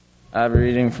I'll be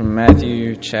reading from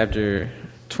Matthew chapter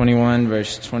 21,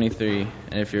 verse 23.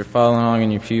 And if you're following along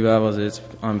in your pew Bibles, it's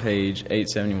on page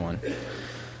 871.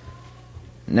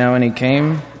 Now when he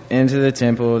came into the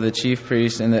temple, the chief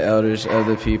priests and the elders of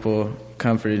the people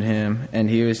comforted him, and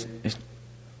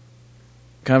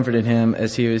comforted him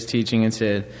as he was teaching, and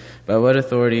said, "By what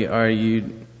authority are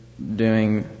you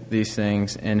doing these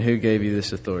things, and who gave you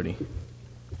this authority?"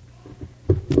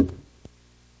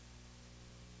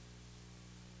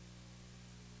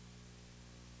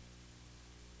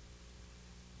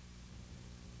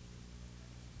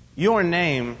 Your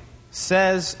name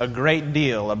says a great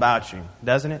deal about you,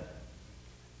 doesn't it?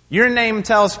 Your name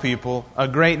tells people a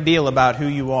great deal about who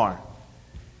you are.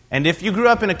 And if you grew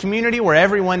up in a community where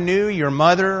everyone knew your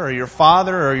mother or your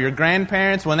father or your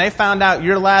grandparents, when they found out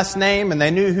your last name and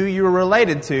they knew who you were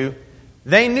related to,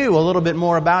 they knew a little bit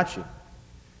more about you.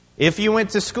 If you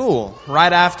went to school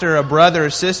right after a brother or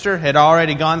sister had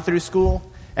already gone through school,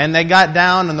 and they got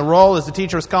down on the roll as the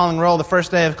teacher was calling roll the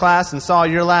first day of class and saw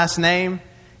your last name,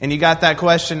 and you got that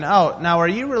question, "Oh, now are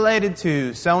you related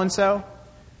to so-and-so?"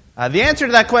 The answer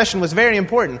to that question was very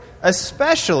important,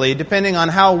 especially depending on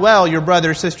how well your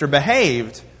brother or sister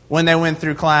behaved when they went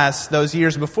through class those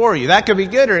years before you. That could be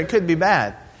good or it could be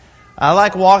bad. I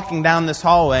like walking down this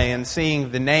hallway and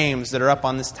seeing the names that are up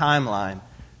on this timeline.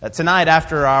 Tonight,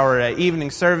 after our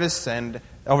evening service and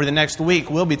over the next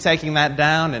week, we'll be taking that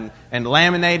down and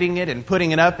laminating it and putting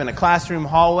it up in a classroom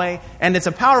hallway. And it's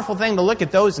a powerful thing to look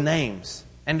at those names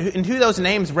and who those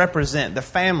names represent, the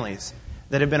families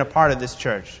that have been a part of this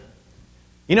church.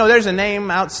 You know, there's a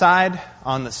name outside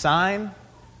on the sign.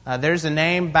 There's a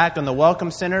name back on the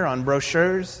Welcome Center on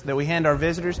brochures that we hand our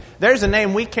visitors. There's a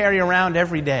name we carry around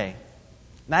every day.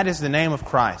 And that is the name of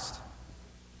Christ.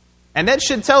 And that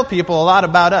should tell people a lot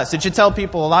about us. It should tell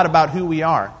people a lot about who we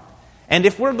are. And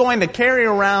if we're going to carry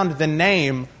around the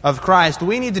name of Christ,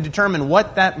 we need to determine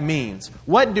what that means.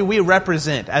 What do we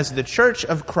represent as the Church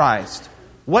of Christ?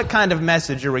 What kind of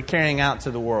message are we carrying out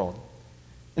to the world?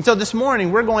 And so this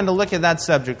morning, we're going to look at that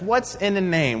subject. What's in a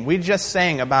name? We just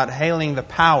sang about hailing the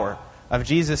power of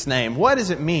Jesus' name. What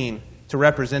does it mean to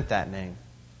represent that name?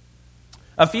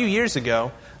 A few years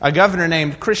ago, a governor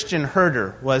named Christian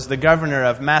Herter was the governor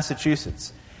of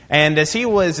Massachusetts. And as he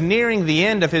was nearing the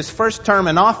end of his first term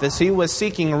in office, he was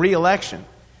seeking re-election.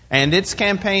 And it's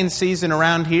campaign season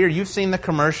around here. You've seen the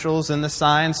commercials and the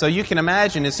signs. So you can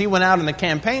imagine as he went out on the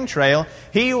campaign trail,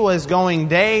 he was going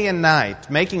day and night,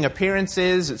 making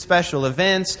appearances at special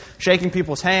events, shaking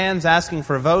people's hands, asking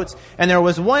for votes. And there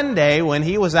was one day when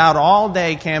he was out all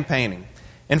day campaigning.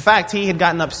 In fact, he had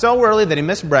gotten up so early that he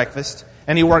missed breakfast,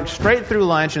 and he worked straight through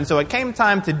lunch. And so it came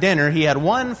time to dinner. He had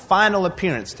one final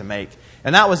appearance to make.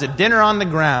 And that was a dinner on the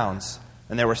grounds.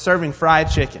 And they were serving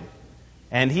fried chicken.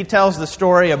 And he tells the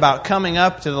story about coming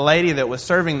up to the lady that was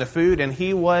serving the food, and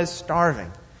he was starving.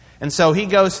 And so he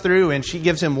goes through, and she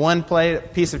gives him one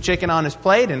piece of chicken on his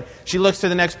plate, and she looks to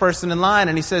the next person in line,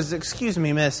 and he says, "Excuse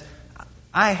me, miss,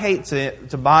 I hate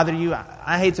to bother you.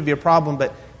 I hate to be a problem,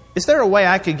 but is there a way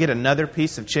I could get another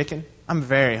piece of chicken? I'm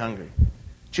very hungry."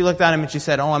 She looked at him, and she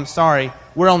said, "Oh, I'm sorry.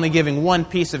 We're only giving one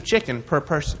piece of chicken per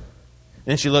person."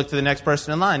 Then she looked to the next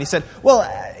person in line. He said, "Well,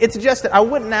 it's just that I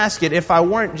wouldn't ask it if I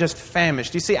weren't just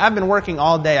famished. You see, I've been working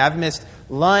all day. I've missed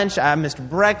lunch. I've missed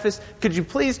breakfast. Could you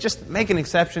please just make an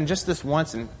exception just this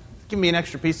once and give me an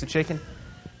extra piece of chicken?"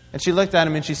 And she looked at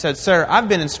him and she said, "Sir, I've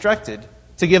been instructed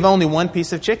to give only one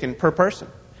piece of chicken per person.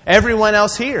 Everyone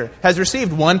else here has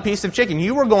received one piece of chicken.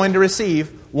 You were going to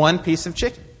receive one piece of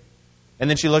chicken." And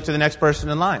then she looked to the next person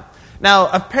in line. Now,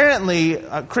 apparently,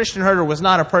 Christian Herter was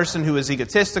not a person who was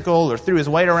egotistical or threw his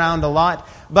weight around a lot,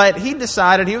 but he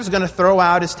decided he was going to throw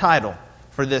out his title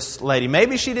for this lady.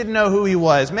 Maybe she didn't know who he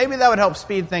was. Maybe that would help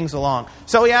speed things along.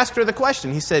 So he asked her the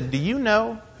question. He said, "Do you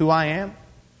know who I am?"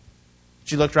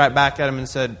 She looked right back at him and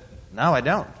said, "No, I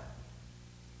don't."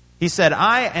 He said,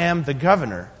 "I am the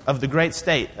governor of the great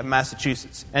state of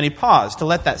Massachusetts." And he paused to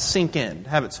let that sink in, to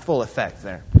have its full effect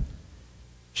there.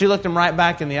 She looked him right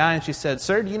back in the eye and she said,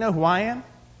 "Sir, do you know who I am?"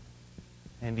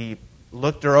 And he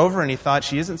looked her over and he thought,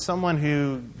 she isn't someone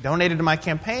who donated to my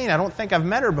campaign. I don't think I've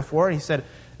met her before. And he said,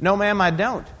 "No, ma'am, I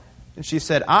don't." And she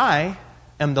said, "I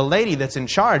am the lady that's in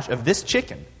charge of this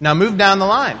chicken. Now move down the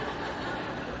line."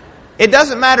 It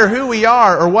doesn't matter who we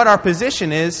are or what our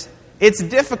position is. It's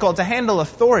difficult to handle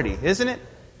authority, isn't it?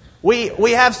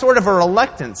 We have sort of a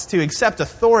reluctance to accept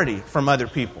authority from other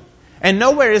people. And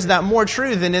nowhere is that more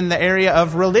true than in the area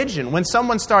of religion. When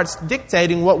someone starts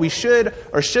dictating what we should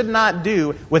or should not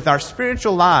do with our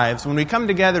spiritual lives, when we come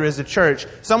together as a church,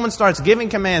 someone starts giving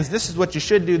commands, this is what you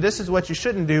should do, this is what you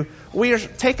shouldn't do, we are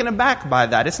taken aback by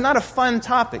that. It's not a fun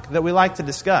topic that we like to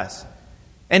discuss.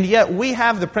 And yet we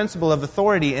have the principle of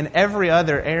authority in every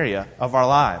other area of our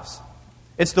lives.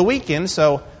 It's the weekend,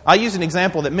 so I'll use an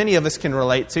example that many of us can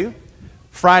relate to.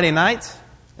 Friday night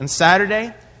and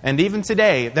Saturday, and even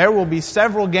today, there will be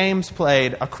several games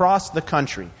played across the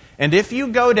country. And if you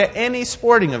go to any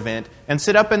sporting event and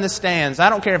sit up in the stands, I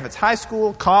don't care if it's high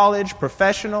school, college,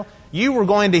 professional, you are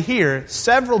going to hear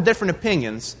several different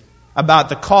opinions about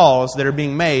the calls that are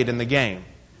being made in the game.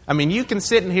 I mean, you can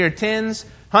sit and hear tens,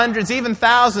 hundreds, even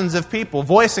thousands of people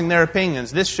voicing their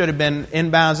opinions. This should have been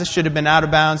inbounds. This should have been out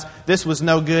of bounds. This was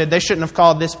no good. They shouldn't have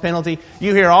called this penalty.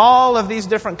 You hear all of these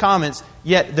different comments,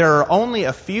 yet there are only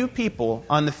a few people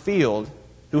on the field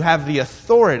who have the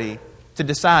authority to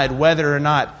decide whether or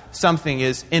not something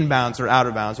is inbounds or out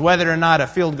of bounds, whether or not a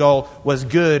field goal was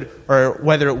good or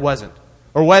whether it wasn't,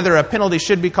 or whether a penalty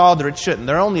should be called or it shouldn't.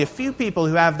 There are only a few people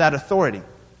who have that authority.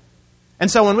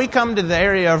 And so when we come to the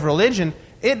area of religion,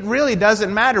 it really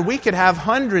doesn't matter. We could have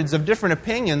hundreds of different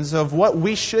opinions of what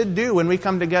we should do when we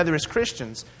come together as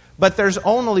Christians. But there's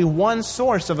only one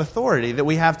source of authority that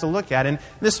we have to look at. And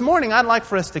this morning, I'd like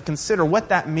for us to consider what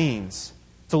that means,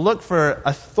 to look for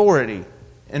authority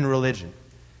in religion.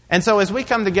 And so as we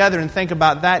come together and think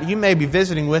about that, you may be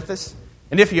visiting with us.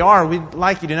 And if you are, we'd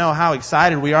like you to know how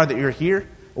excited we are that you're here.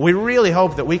 We really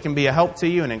hope that we can be a help to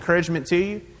you and encouragement to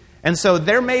you. And so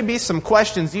there may be some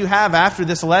questions you have after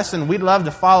this lesson we'd love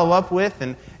to follow up with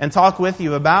and talk with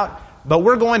you about. But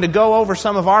we're going to go over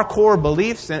some of our core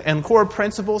beliefs and core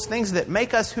principles, things that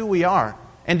make us who we are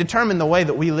and determine the way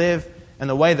that we live and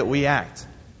the way that we act.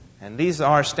 And these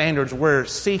are standards we're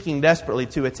seeking desperately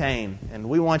to attain. And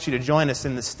we want you to join us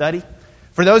in this study.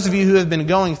 For those of you who have been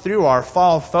going through our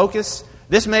fall focus,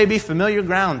 this may be familiar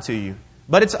ground to you.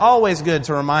 But it's always good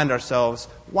to remind ourselves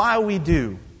why we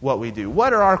do what we do.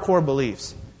 What are our core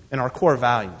beliefs and our core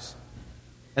values?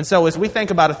 And so as we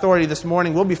think about authority this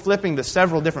morning, we'll be flipping to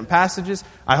several different passages.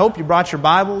 I hope you brought your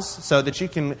Bibles so that you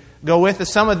can go with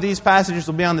us. Some of these passages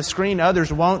will be on the screen,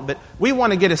 others won't. But we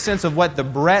want to get a sense of what the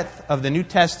breadth of the New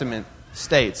Testament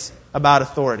states about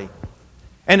authority.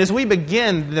 And as we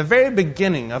begin, the very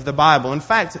beginning of the Bible, in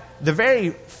fact, the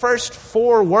very first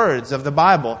 4 words of the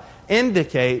Bible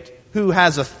indicate who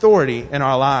has authority in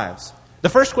our lives. The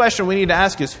first question we need to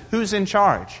ask is, who's in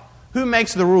charge? Who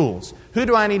makes the rules? Who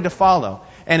do I need to follow?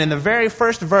 And in the very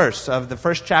first verse of the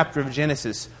first chapter of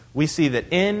Genesis, we see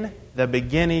that in the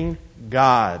beginning,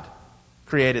 God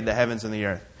created the heavens and the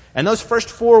earth. And those first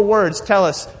 4 words tell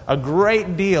us a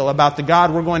great deal about the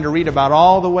God we're going to read about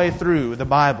all the way through the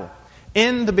Bible.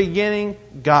 In the beginning,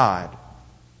 God.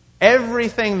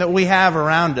 Everything that we have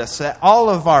around us, all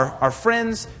of our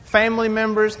friends, family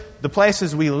members, the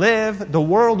places we live, the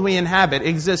world we inhabit,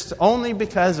 exists only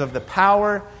because of the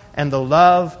power and the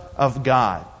love of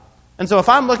God. And so if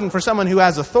I'm looking for someone who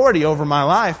has authority over my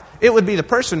life, it would be the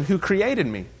person who created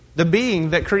me, the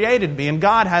being that created me, and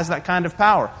God has that kind of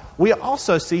power. We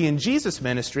also see in Jesus'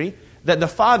 ministry that the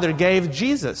Father gave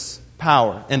Jesus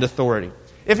power and authority.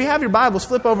 If you have your Bibles,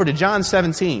 flip over to John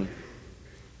 17.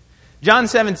 John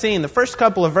 17, the first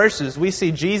couple of verses, we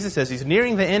see Jesus as he's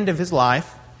nearing the end of his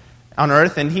life on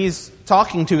earth, and he's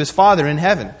talking to his Father in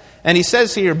heaven. And he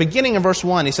says here, beginning in verse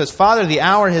 1, he says, Father, the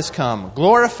hour has come.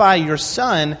 Glorify your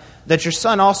Son, that your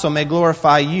Son also may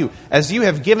glorify you, as you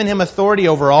have given him authority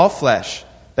over all flesh,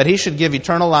 that he should give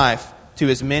eternal life to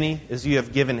as many as you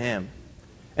have given him.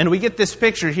 And we get this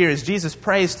picture here as Jesus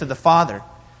prays to the Father,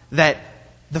 that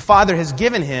the Father has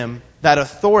given him that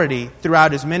authority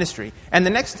throughout his ministry. And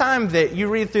the next time that you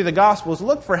read through the Gospels,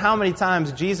 look for how many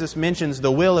times Jesus mentions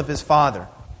the will of his Father.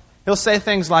 He'll say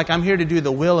things like, I'm here to do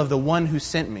the will of the one who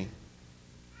sent me.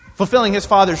 Fulfilling his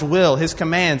Father's will, his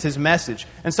commands, his message.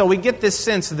 And so we get this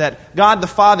sense that God the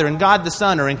Father and God the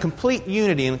Son are in complete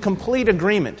unity and complete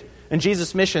agreement in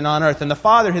Jesus' mission on earth. And the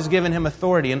Father has given him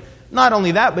authority. And not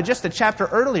only that, but just a chapter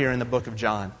earlier in the book of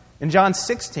John, in John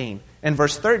 16 and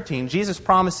verse 13, Jesus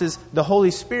promises the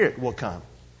Holy Spirit will come.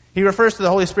 He refers to the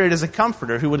Holy Spirit as a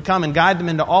comforter who would come and guide them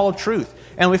into all truth.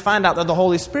 And we find out that the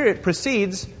Holy Spirit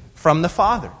proceeds from the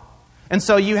Father. And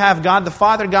so you have God the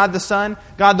Father, God the Son,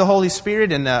 God the Holy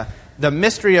Spirit, and the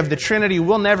mystery of the Trinity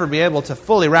we'll never be able to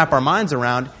fully wrap our minds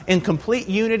around, in complete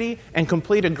unity and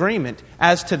complete agreement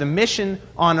as to the mission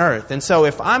on earth. And so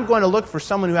if I'm going to look for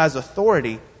someone who has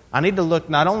authority, I need to look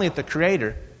not only at the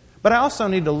Creator, but I also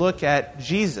need to look at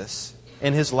Jesus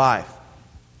in his life.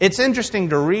 It's interesting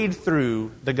to read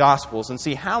through the Gospels and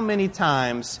see how many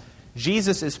times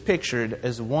Jesus is pictured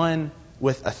as one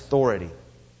with authority.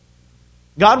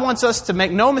 God wants us to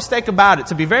make no mistake about it,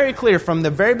 to be very clear from the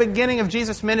very beginning of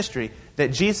Jesus' ministry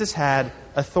that Jesus had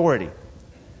authority.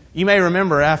 You may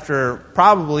remember after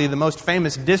probably the most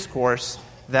famous discourse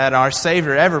that our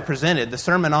Savior ever presented, the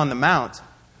Sermon on the Mount,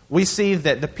 we see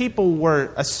that the people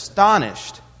were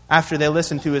astonished after they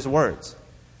listened to His words.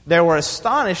 They were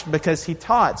astonished because He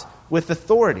taught with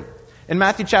authority. In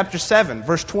Matthew chapter 7,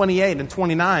 verse 28 and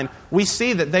 29, we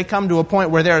see that they come to a point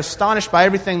where they're astonished by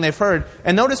everything they've heard.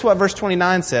 And notice what verse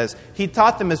 29 says. He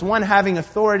taught them as one having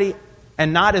authority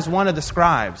and not as one of the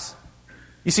scribes.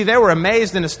 You see, they were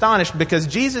amazed and astonished because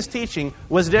Jesus' teaching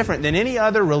was different than any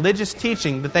other religious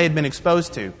teaching that they had been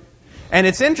exposed to. And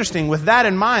it's interesting, with that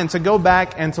in mind, to go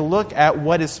back and to look at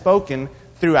what is spoken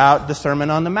throughout the Sermon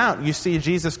on the Mount. You see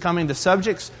Jesus coming to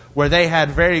subjects where they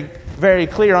had very, very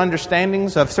clear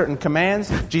understandings of certain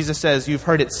commands. Jesus says, "You've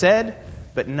heard it said,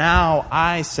 but now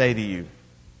I say to you."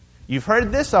 You've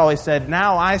heard this always said,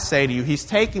 now I say to you. He's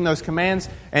taking those commands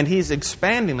and He's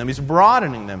expanding them. He's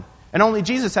broadening them. And only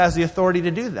Jesus has the authority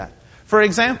to do that. For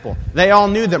example, they all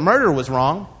knew that murder was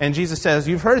wrong, and Jesus says,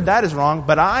 "You've heard that is wrong,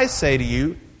 but I say to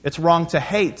you, it's wrong to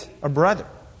hate a brother.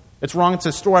 It's wrong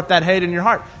to store up that hate in your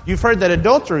heart. You've heard that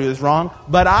adultery is wrong,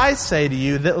 but I say to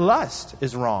you that lust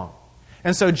is wrong."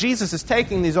 And so Jesus is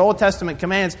taking these Old Testament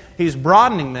commands, He's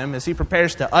broadening them as He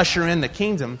prepares to usher in the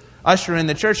kingdom, usher in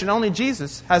the church, and only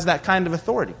Jesus has that kind of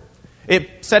authority.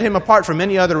 It set Him apart from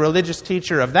any other religious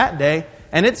teacher of that day,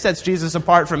 and it sets Jesus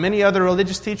apart from any other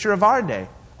religious teacher of our day.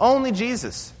 Only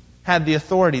Jesus had the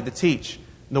authority to teach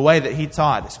the way that He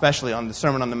taught, especially on the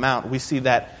Sermon on the Mount. We see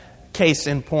that case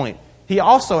in point. He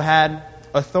also had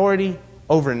authority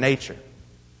over nature.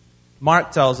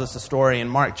 Mark tells us a story in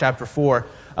Mark chapter 4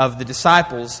 of the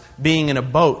disciples being in a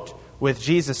boat with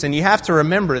Jesus. And you have to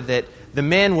remember that the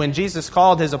men, when Jesus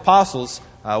called His apostles,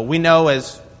 we know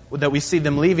that we see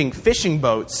them leaving fishing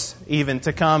boats even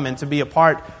to come and to be a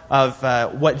part of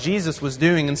what Jesus was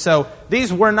doing. And so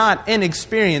these were not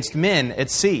inexperienced men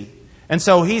at sea. And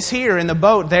so He's here in the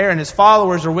boat there, and His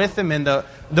followers are with Him, and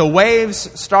the waves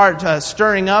start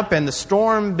stirring up, and the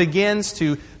storm begins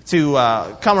to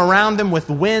come around them with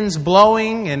winds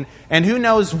blowing, and who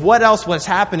knows what else was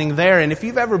happening there. And if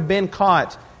you've ever been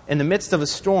caught in the midst of a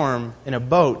storm in a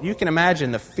boat, you can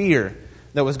imagine the fear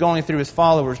that was going through His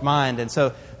followers' mind. And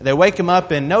so they wake Him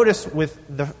up, and notice with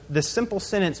the simple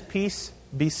sentence, "Peace,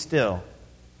 be still."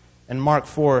 In Mark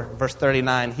 4, verse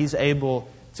 39, He's able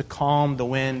to calm the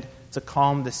wind, to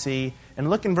calm the sea. And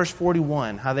look in verse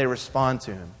 41, how they respond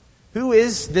to Him. "Who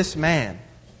is this man?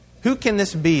 Who can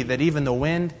this be that even the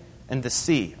wind and the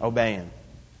sea obey Him?"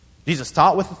 Jesus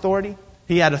taught with authority.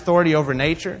 He had authority over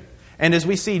nature. And as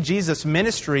we see Jesus'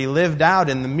 ministry lived out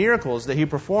in the miracles that He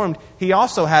performed, He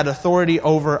also had authority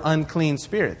over unclean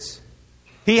spirits.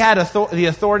 He had the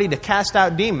authority to cast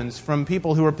out demons from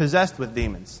people who were possessed with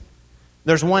demons.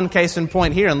 There's one case in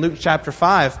point here in Luke chapter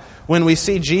 5 when we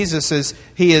see Jesus as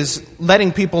He is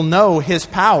letting people know His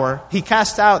power. He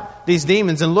casts out these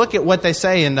demons, and look at what they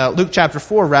say in Luke chapter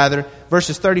 4,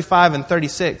 verses 35 and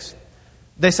 36.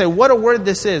 They say, "What a word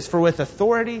this is, for with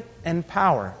authority and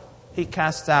power He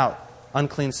casts out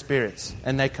unclean spirits,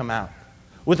 and they come out."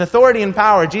 With authority and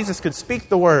power, Jesus could speak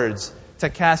the words to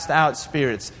cast out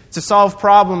spirits, to solve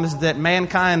problems that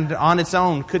mankind on its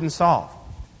own couldn't solve.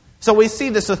 So we see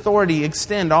this authority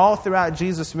extend all throughout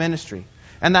Jesus' ministry.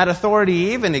 And that authority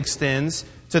even extends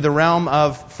to the realm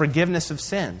of forgiveness of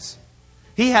sins.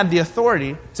 He had the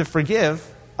authority to forgive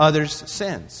others'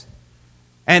 sins.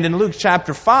 And in Luke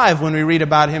chapter 5, when we read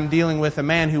about Him dealing with a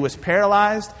man who was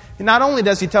paralyzed, not only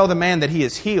does He tell the man that he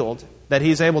is healed, that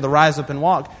he's able to rise up and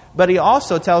walk, but He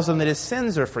also tells him that his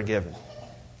sins are forgiven.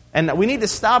 And we need to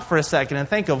stop for a second and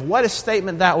think of what a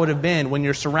statement that would have been when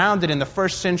you're surrounded in the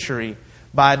first century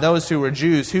by those who were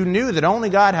Jews who knew that only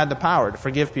God had the power to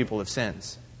forgive people of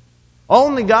sins.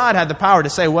 Only God had the power to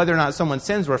say whether or not someone's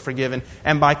sins were forgiven.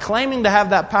 And by claiming to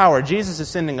have that power, Jesus is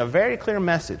sending a very clear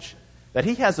message that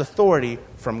He has authority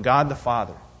from God the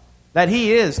Father, that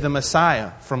He is the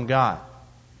Messiah from God.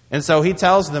 And so He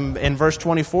tells them in verse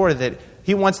 24 that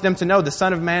He wants them to know the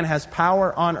Son of Man has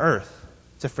power on earth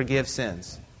to forgive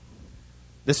sins.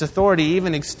 This authority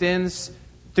even extends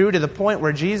through to the point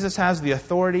where Jesus has the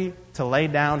authority to lay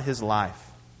down His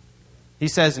life. He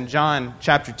says in John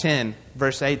chapter 10,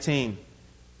 verse 18,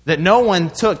 that no one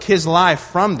took His life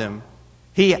from them.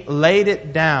 He laid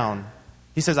it down.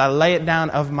 He says, "I lay it down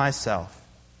of myself."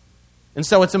 And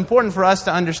so it's important for us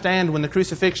to understand when the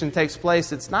crucifixion takes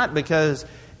place, it's not because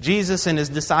Jesus and His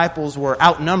disciples were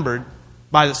outnumbered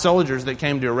by the soldiers that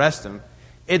came to arrest him.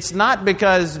 It's not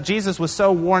because Jesus was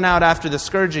so worn out after the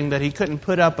scourging that he couldn't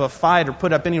put up a fight or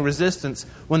put up any resistance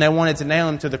when they wanted to nail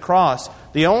him to the cross.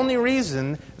 The only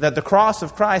reason that the cross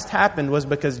of Christ happened was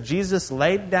because Jesus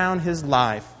laid down his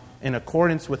life in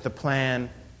accordance with the plan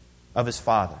of his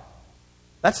Father.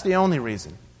 That's the only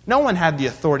reason. No one had the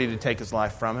authority to take his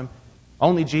life from him.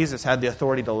 Only Jesus had the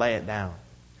authority to lay it down.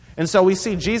 And so we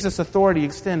see Jesus' authority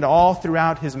extend all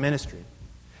throughout his ministry.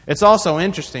 It's also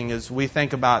interesting as we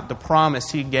think about the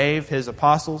promise he gave his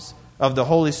apostles of the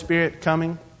Holy Spirit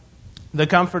coming, the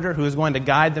Comforter who is going to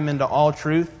guide them into all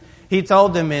truth. He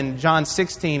told them in John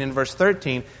 16 and verse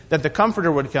 13 that the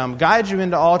Comforter would come, guide you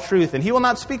into all truth, and he will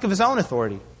not speak of his own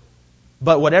authority,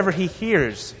 but whatever he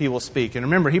hears, he will speak. And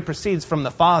remember, he proceeds from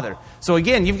the Father. So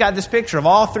again, you've got this picture of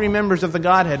all three members of the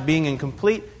Godhead being in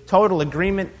complete, total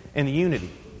agreement and unity.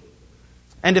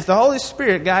 And if the Holy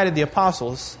Spirit guided the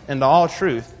apostles into all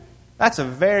truth, that's a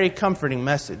very comforting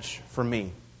message for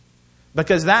me.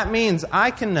 Because that means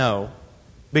I can know,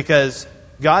 because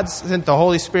God sent the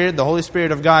Holy Spirit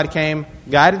of God came,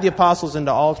 guided the apostles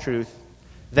into all truth.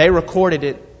 They recorded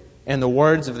it in the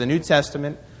words of the New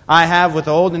Testament. I have with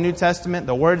the Old and New Testament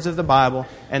the words of the Bible,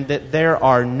 and that there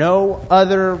are no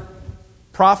other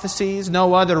prophecies,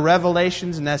 no other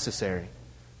revelations necessary.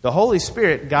 The Holy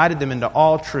Spirit guided them into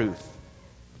all truth.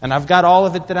 And I've got all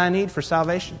of it that I need for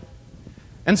salvation.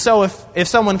 And so if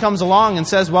someone comes along and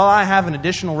says, well, I have an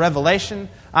additional revelation,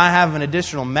 I have an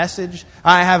additional message,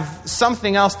 I have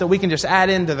something else that we can just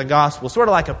add into the gospel, sort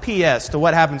of like a PS to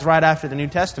what happens right after the New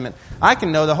Testament, I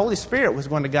can know the Holy Spirit was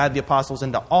going to guide the apostles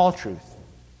into all truth.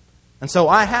 And so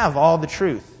I have all the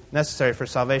truth necessary for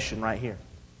salvation right here.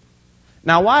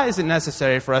 Now, why is it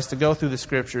necessary for us to go through the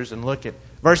Scriptures and look at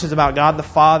verses about God the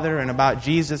Father and about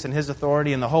Jesus and His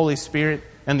authority and the Holy Spirit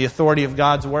and the authority of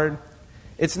God's Word?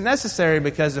 It's necessary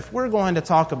because if we're going to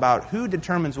talk about who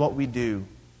determines what we do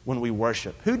when we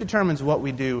worship, who determines what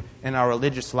we do in our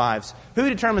religious lives, who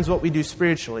determines what we do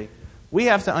spiritually, we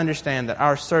have to understand that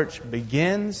our search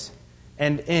begins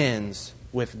and ends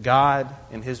with God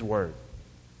and His Word.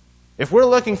 If we're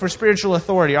looking for spiritual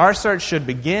authority, our search should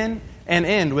begin and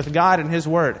end with God and His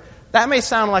Word. That may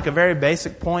sound like a very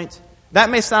basic point. That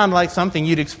may sound like something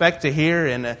you'd expect to hear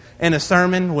in a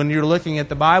sermon when you're looking at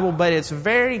the Bible, but it's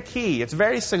very key. It's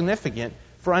very significant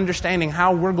for understanding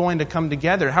how we're going to come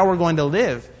together, how we're going to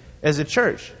live as a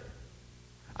church.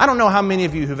 I don't know how many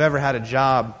of you have ever had a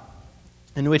job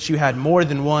in which you had more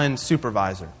than one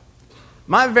supervisor.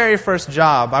 My very first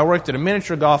job, I worked at a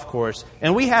miniature golf course,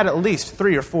 and we had at least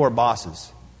 3 or 4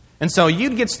 bosses. And so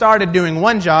you'd get started doing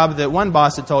one job that one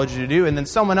boss had told you to do, and then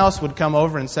someone else would come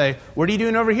over and say, what are you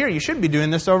doing over here? You should be doing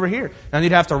this over here. And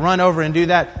you'd have to run over and do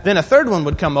that. Then a third one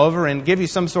would come over and give you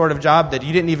some sort of job that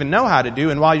you didn't even know how to do.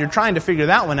 And while you're trying to figure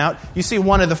that one out, you see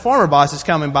one of the former bosses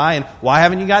coming by, and why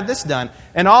haven't you got this done?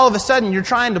 And all of a sudden, you're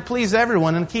trying to please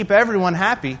everyone and keep everyone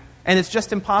happy, and it's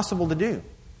just impossible to do.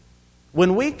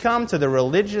 When we come to the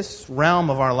religious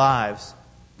realm of our lives,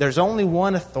 there's only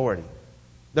one authority.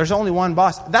 There's only one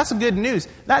boss. That's good news.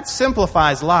 That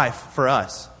simplifies life for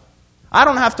us. I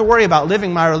don't have to worry about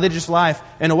living my religious life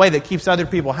in a way that keeps other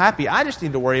people happy. I just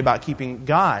need to worry about keeping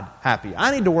God happy.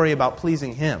 I need to worry about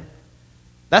pleasing Him.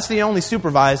 That's the only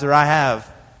supervisor I have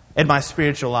in my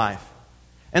spiritual life.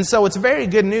 And so it's very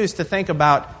good news to think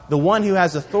about the one who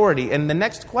has authority. And the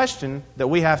next question that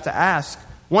we have to ask,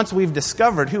 once we've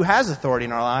discovered who has authority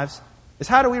in our lives, is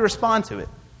how do we respond to it?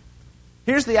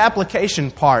 Here's the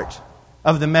application part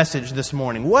of the message this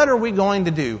morning. What are we going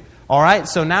to do? All right,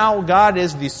 so now God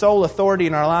is the sole authority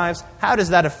in our lives. How does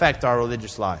that affect our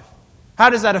religious life? How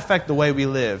does that affect the way we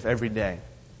live every day?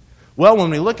 Well,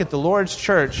 when we look at the Lord's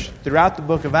church throughout the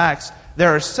book of Acts,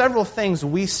 there are several things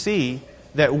we see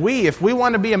that we, if we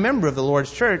want to be a member of the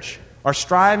Lord's church, are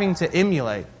striving to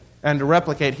emulate and to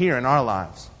replicate here in our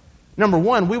lives. Number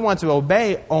one, we want to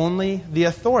obey only the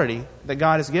authority that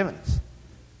God has given us.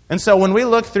 And so when we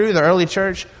look through the early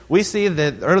church, we see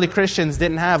that early Christians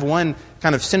didn't have one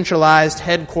kind of centralized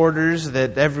headquarters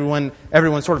that everyone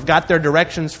sort of got their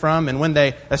directions from. And when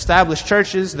they established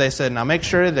churches, they said, now make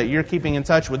sure that you're keeping in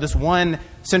touch with this one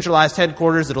centralized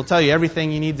headquarters that'll tell you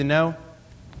everything you need to know.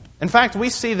 In fact, we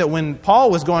see that when Paul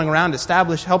was going around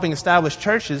helping establish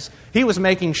churches, he was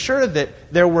making sure that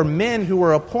there were men who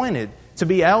were appointed to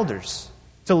be elders,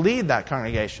 to lead that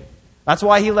congregation. That's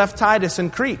why he left Titus in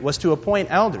Crete, was to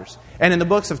appoint elders. And in the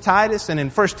books of Titus and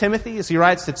in 1 Timothy, as he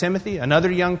writes to Timothy,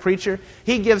 another young preacher,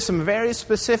 he gives some very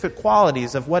specific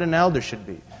qualities of what an elder should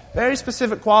be. very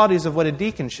specific qualities of what a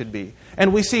deacon should be.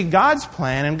 And we see God's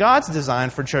plan and God's design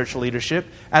for church leadership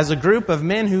as a group of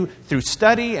men who, through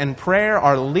study and prayer,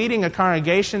 are leading a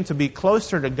congregation to be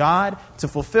closer to God, to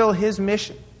fulfill His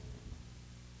mission.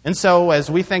 And so, as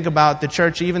we think about the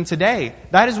church even today,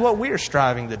 that is what we are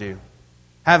striving to do.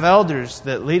 Have elders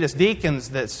that lead us,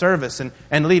 deacons that serve us,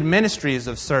 and lead ministries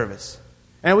of service.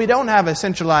 And we don't have a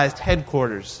centralized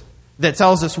headquarters that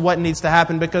tells us what needs to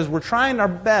happen, because we're trying our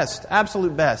best,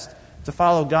 absolute best, to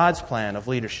follow God's plan of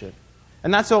leadership.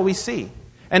 And that's what we see.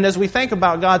 And as we think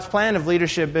about God's plan of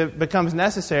leadership, it becomes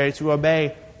necessary to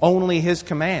obey only His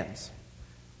commands.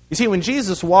 You see, when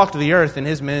Jesus walked the earth in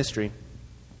His ministry,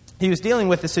 He was dealing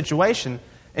with a situation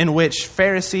in which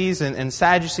Pharisees and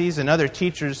Sadducees and other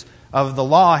teachers of the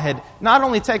law had not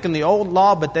only taken the old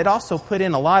law, but they'd also put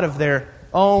in a lot of their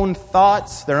own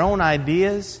thoughts, their own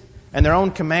ideas, and their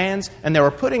own commands, and they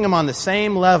were putting them on the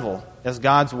same level as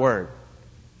God's Word.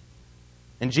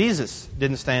 And Jesus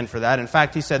didn't stand for that. In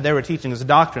fact, He said they were teaching His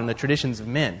doctrine, the traditions of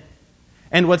men.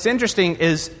 And what's interesting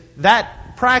is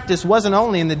that practice wasn't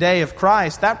only in the day of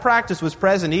Christ. That practice was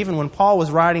present even when Paul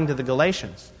was writing to the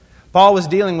Galatians. Paul was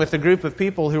dealing with a group of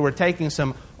people who were taking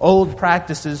some old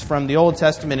practices from the Old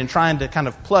Testament and trying to kind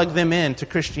of plug them into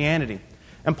Christianity.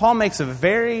 And Paul makes a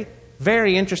very,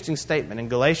 very interesting statement in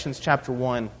Galatians chapter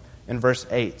 1 and verse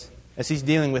 8. As he's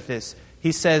dealing with this,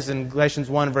 he says in Galatians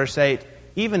 1 verse 8,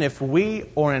 "Even if we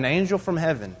or an angel from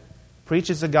heaven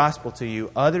preaches a gospel to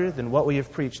you other than what we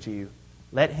have preached to you,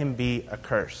 let him be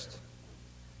accursed."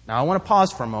 Now I want to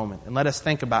pause for a moment and let us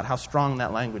think about how strong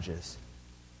that language is.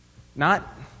 Not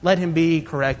let him be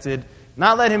corrected,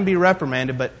 not let him be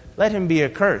reprimanded, but let him be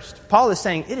accursed. Paul is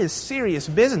saying it is serious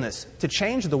business to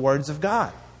change the words of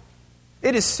God.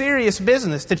 It is serious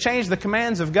business to change the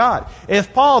commands of God.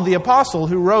 If Paul, the apostle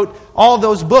who wrote all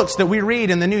those books that we read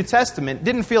in the New Testament,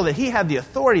 didn't feel that he had the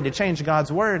authority to change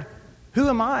God's Word, who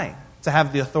am I to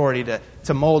have the authority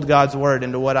to mold God's Word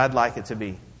into what I'd like it to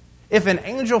be? If an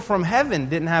angel from heaven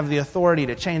didn't have the authority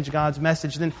to change God's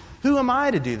message, then who am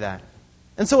I to do that?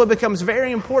 And so it becomes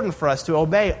very important for us to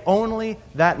obey only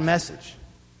that message.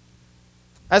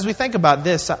 As we think about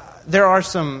this, there are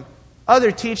some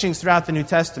other teachings throughout the New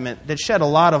Testament that shed a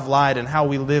lot of light on how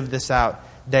we live this out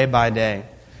day by day.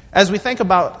 As we think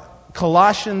about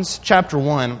Colossians chapter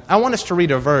 1, I want us to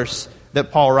read a verse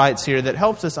that Paul writes here that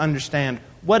helps us understand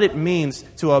what it means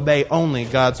to obey only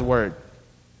God's Word.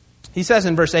 He says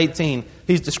in verse 18,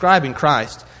 he's describing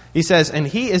Christ. He says, "And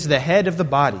He is the head of the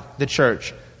body, the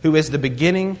church, who is the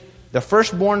beginning, the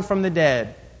firstborn from the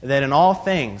dead, that in all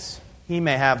things He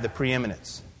may have the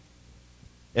preeminence."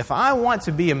 If I want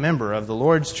to be a member of the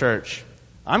Lord's church,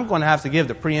 I'm going to have to give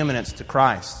the preeminence to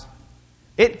Christ.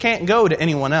 It can't go to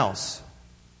anyone else.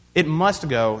 It must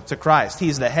go to Christ.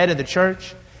 He's the head of the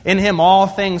church. In Him all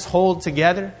things hold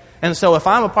together. And so if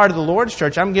I'm a part of the Lord's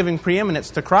church, I'm giving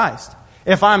preeminence to Christ.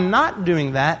 If I'm not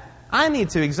doing that, I need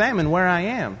to examine where I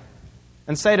am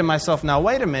and say to myself, now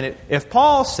wait a minute, if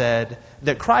Paul said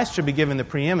that Christ should be given the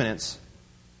preeminence,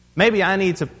 maybe I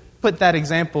need to put that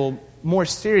example more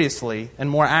seriously and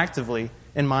more actively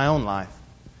in my own life.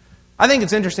 I think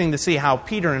it's interesting to see how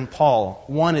Peter and Paul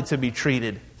wanted to be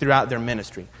treated throughout their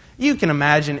ministry. You can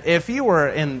imagine if you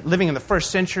were living in the first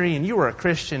century and you were a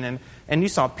Christian and you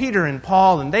saw Peter and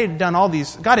Paul and God had done all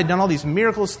these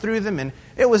miracles through them, and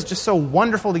it was just so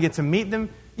wonderful to get to meet them.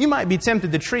 You might be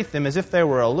tempted to treat them as if they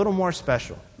were a little more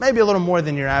special, maybe a little more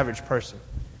than your average person.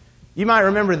 You might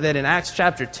remember that in Acts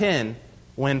chapter 10,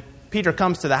 when Peter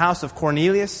comes to the house of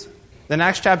Cornelius, then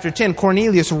Acts chapter 10,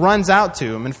 Cornelius runs out to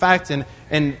him. In fact, in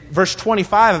verse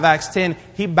 25 of Acts 10,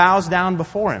 he bows down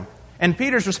before him. And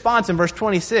Peter's response in verse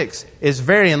 26 is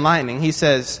very enlightening. He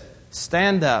says,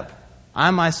 "Stand up, I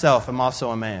myself am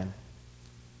also a man."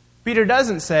 Peter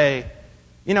doesn't say,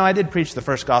 I did preach the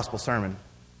first gospel sermon.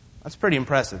 That's pretty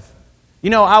impressive.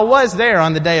 I was there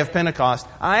on the day of Pentecost.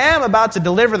 I am about to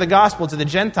deliver the gospel to the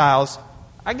Gentiles.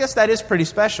 I guess that is pretty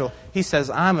special. He says,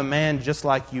 "I'm a man just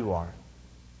like you are."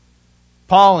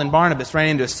 Paul and Barnabas ran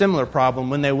into a similar problem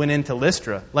when they went into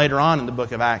Lystra later on in the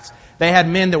book of Acts. They had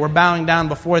men that were bowing down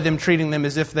before them, treating them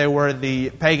as if they were the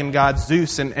pagan gods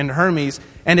Zeus and Hermes.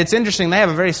 And it's interesting, they have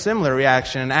a very similar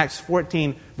reaction in Acts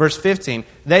 14, verse 15.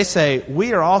 They say,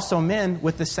 "We are also men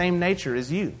with the same nature as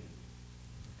you."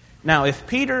 Now, if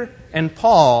Peter and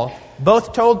Paul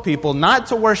both told people not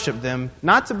to worship them,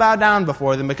 not to bow down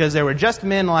before them because they were just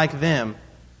men like them,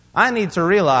 I need to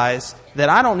realize that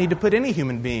I don't need to put any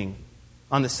human being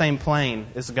on the same plane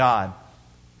as God.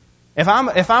 If I'm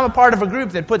a part of a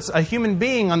group that puts a human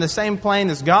being on the same plane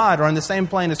as God or on the same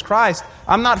plane as Christ,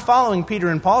 I'm not following Peter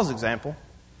and Paul's example.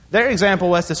 Their example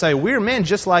was to say, we're men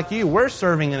just like you. We're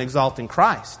serving and exalting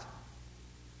Christ.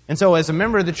 And so as a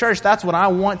member of the church, that's what I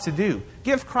want to do.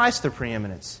 Give Christ the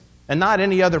preeminence and not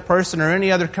any other person or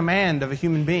any other command of a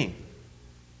human being.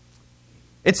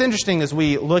 It's interesting as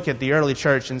we look at the early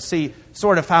church and see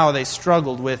sort of how they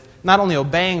struggled with not only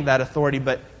obeying that authority,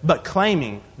 but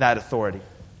claiming that authority.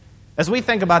 As we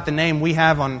think about the name we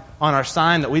have on our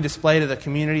sign that we display to the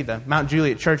community, the Mount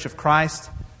Juliet Church of Christ,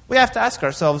 we have to ask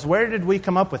ourselves, where did we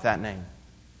come up with that name?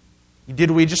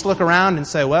 Did we just look around and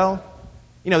say, well,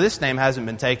 this name hasn't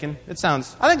been taken. I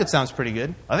think it sounds pretty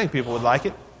good. I think people would like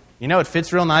it. It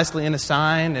fits real nicely in a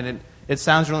sign, and it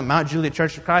sounds real. Mount Juliet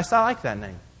Church of Christ, I like that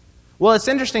name. Well, it's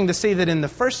interesting to see that in the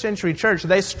first century church,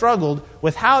 they struggled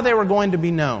with how they were going to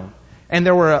be known. And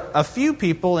there were a few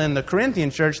people in the Corinthian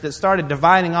church that started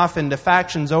dividing off into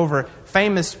factions over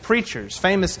famous preachers,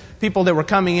 famous people that were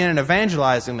coming in and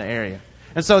evangelizing the area.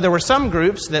 And so there were some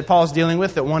groups that Paul's dealing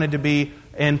with that wanted to be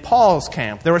in Paul's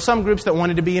camp. There were some groups that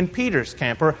wanted to be in Peter's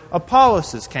camp or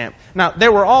Apollos' camp. Now, they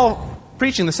were all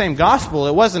preaching the same gospel.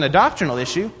 It wasn't a doctrinal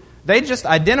issue. They just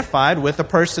identified with a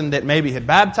person that maybe had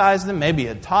baptized them, maybe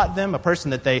had taught them, a person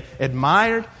that they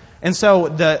admired. And so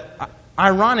the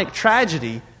ironic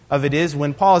tragedy of it is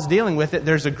when Paul's dealing with it,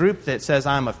 there's a group that says,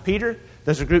 I'm of Peter.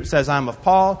 There's a group that says, I'm of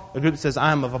Paul. A group that says,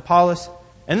 I'm of Apollos.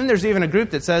 And then there's even a group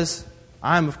that says,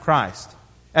 I'm of Christ.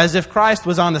 As if Christ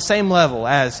was on the same level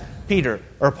as Peter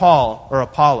or Paul or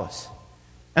Apollos.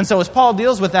 And so as Paul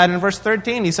deals with that in verse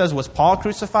 13, he says, was Paul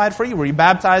crucified for you? Were you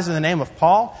baptized in the name of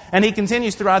Paul? And he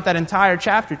continues throughout that entire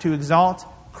chapter to exalt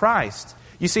Christ.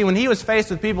 You see, when he was faced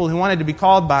with people who wanted to be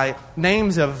called by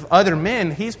names of other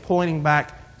men, he's pointing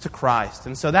back to Christ.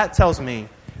 And so that tells me,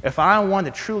 if I want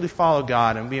to truly follow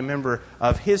God and be a member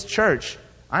of His church,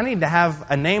 I need to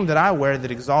have a name that I wear that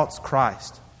exalts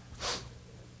Christ.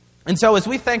 And so as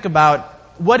we think about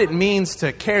what it means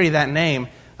to carry that name,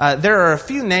 there are a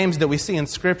few names that we see in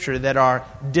Scripture that are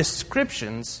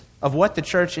descriptions of what the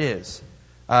church is.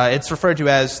 It's referred to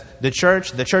as the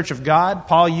church of God.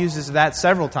 Paul uses that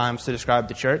several times to describe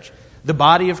the church. The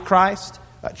body of Christ,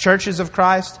 churches of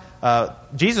Christ.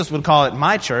 Jesus would call it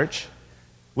my church.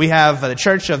 We have the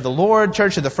church of the Lord,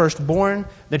 church of the firstborn,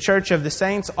 the church of the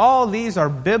saints. All these are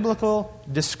biblical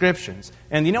descriptions.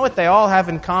 And you know what they all have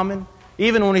in common?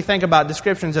 Even when we think about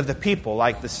descriptions of the people,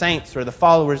 like the saints or the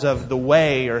followers of the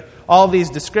way, or all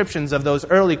these descriptions of those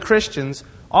early Christians,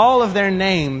 all of their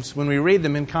names, when we read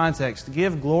them in context,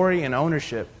 give glory and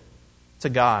ownership to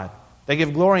God. They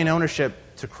give glory and ownership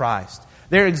to Christ.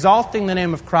 They're exalting the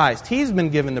name of Christ. He's been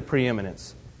given the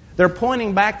preeminence. They're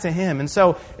pointing back to Him. And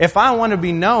so if I want to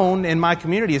be known in my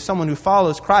community as someone who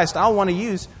follows Christ, I want to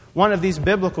use one of these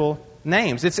biblical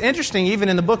names. It's interesting, even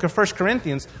in the book of 1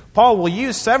 Corinthians, Paul will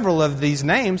use several of these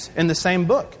names in the same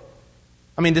book.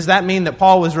 I mean, does that mean that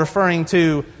Paul was referring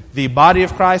to the body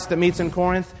of Christ that meets in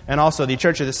Corinth, and also the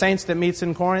church of the saints that meets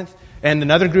in Corinth, and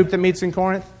another group that meets in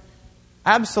Corinth?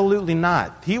 Absolutely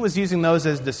not. He was using those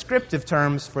as descriptive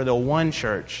terms for the one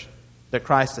church that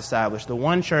Christ established, the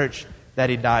one church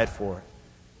that He died for.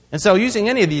 And so using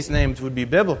any of these names would be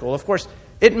biblical. Of course,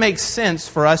 it makes sense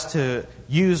for us to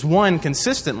use one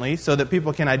consistently so that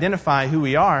people can identify who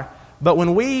we are. But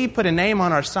when we put a name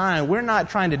on our sign, we're not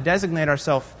trying to designate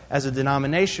ourselves as a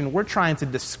denomination. We're trying to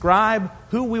describe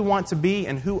who we want to be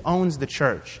and who owns the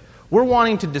church. We're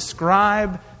wanting to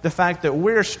describe the fact that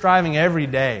we're striving every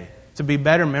day to be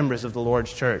better members of the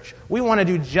Lord's church. We want to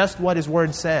do just what His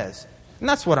Word says. And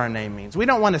that's what our name means. We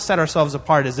don't want to set ourselves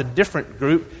apart as a different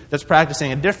group that's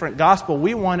practicing a different gospel.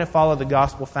 We want to follow the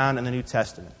gospel found in the New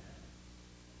Testament.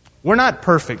 We're not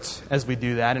perfect as we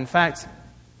do that. In fact,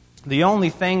 the only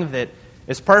thing that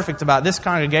is perfect about this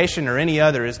congregation or any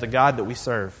other is the God that we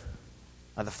serve.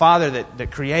 The Father that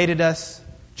created us,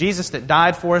 Jesus that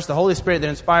died for us, the Holy Spirit that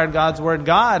inspired God's Word.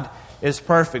 God is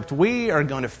perfect. We are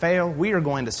going to fail. We are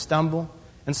going to stumble.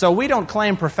 And so we don't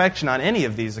claim perfection on any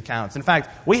of these accounts. In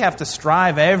fact, we have to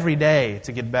strive every day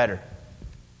to get better.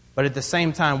 But at the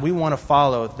same time, we want to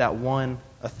follow that one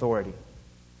authority.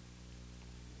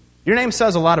 Your name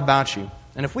says a lot about you.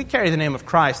 And if we carry the name of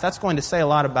Christ, that's going to say a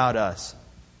lot about us.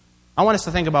 I want us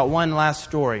to think about one last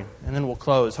story, and then we'll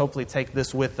close. Hopefully take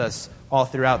this with us all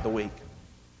throughout the week.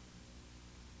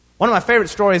 One of my favorite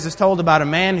stories is told about a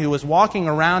man who was walking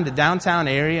around a downtown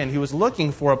area and he was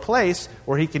looking for a place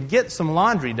where he could get some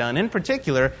laundry done. In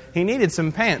particular, he needed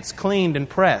some pants cleaned and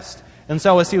pressed. And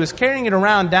so as he was carrying it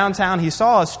around downtown, he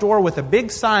saw a store with a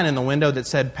big sign in the window that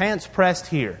said, "Pants pressed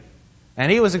here."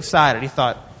 And he was excited. He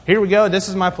thought, here we go, this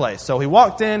is my place. So he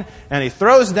walked in and he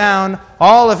throws down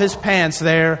all of his pants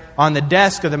there on the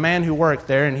desk of the man who worked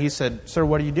there. And he said, "Sir,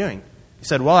 what are you doing?" He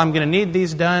said, "Well, I'm going to need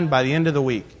these done by the end of the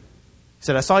week." He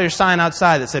said, I saw your sign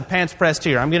outside that said pants pressed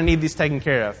here. I'm going to need these taken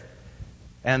care of.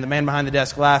 And the man behind the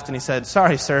desk laughed and he said,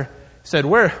 sorry, sir. He said,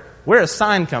 we're a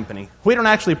sign company. We don't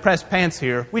actually press pants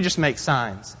here. We just make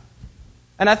signs.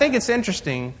 And I think it's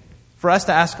interesting for us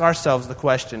to ask ourselves the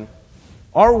question,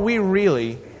 are we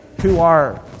really who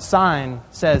our sign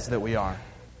says that we are?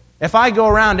 If I go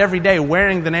around every day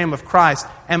wearing the name of Christ,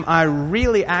 am I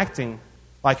really acting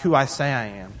like who I say I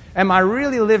am? Am I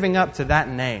really living up to that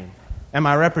name? Am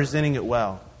I representing it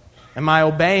well? Am I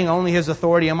obeying only His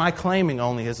authority? Am I claiming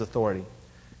only His authority?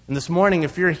 And this morning,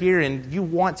 if you're here and you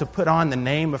want to put on the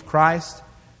name of Christ,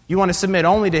 you want to submit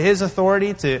only to His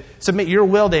authority, to submit your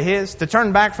will to His, to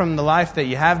turn back from the life that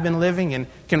you have been living and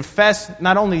confess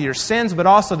not only your sins, but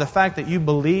also the fact that you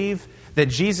believe that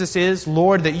Jesus is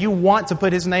Lord, that you want to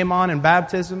put His name on in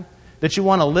baptism, that you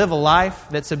want to live a life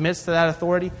that submits to that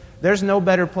authority, there's no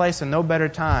better place and no better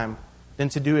time than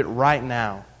to do it right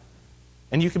now.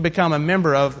 And you can become a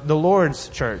member of the Lord's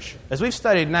church. As we've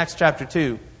studied in Acts chapter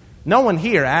 2, no one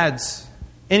here adds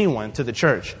anyone to the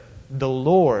church. The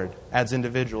Lord adds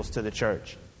individuals to the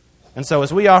church. And so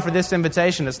as we offer this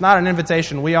invitation, it's not an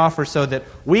invitation we offer so that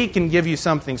we can give you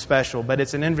something special, but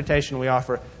it's an invitation we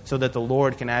offer so that the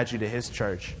Lord can add you to His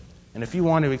church. And if you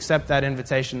want to accept that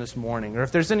invitation this morning, or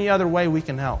if there's any other way we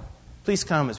can help, please come as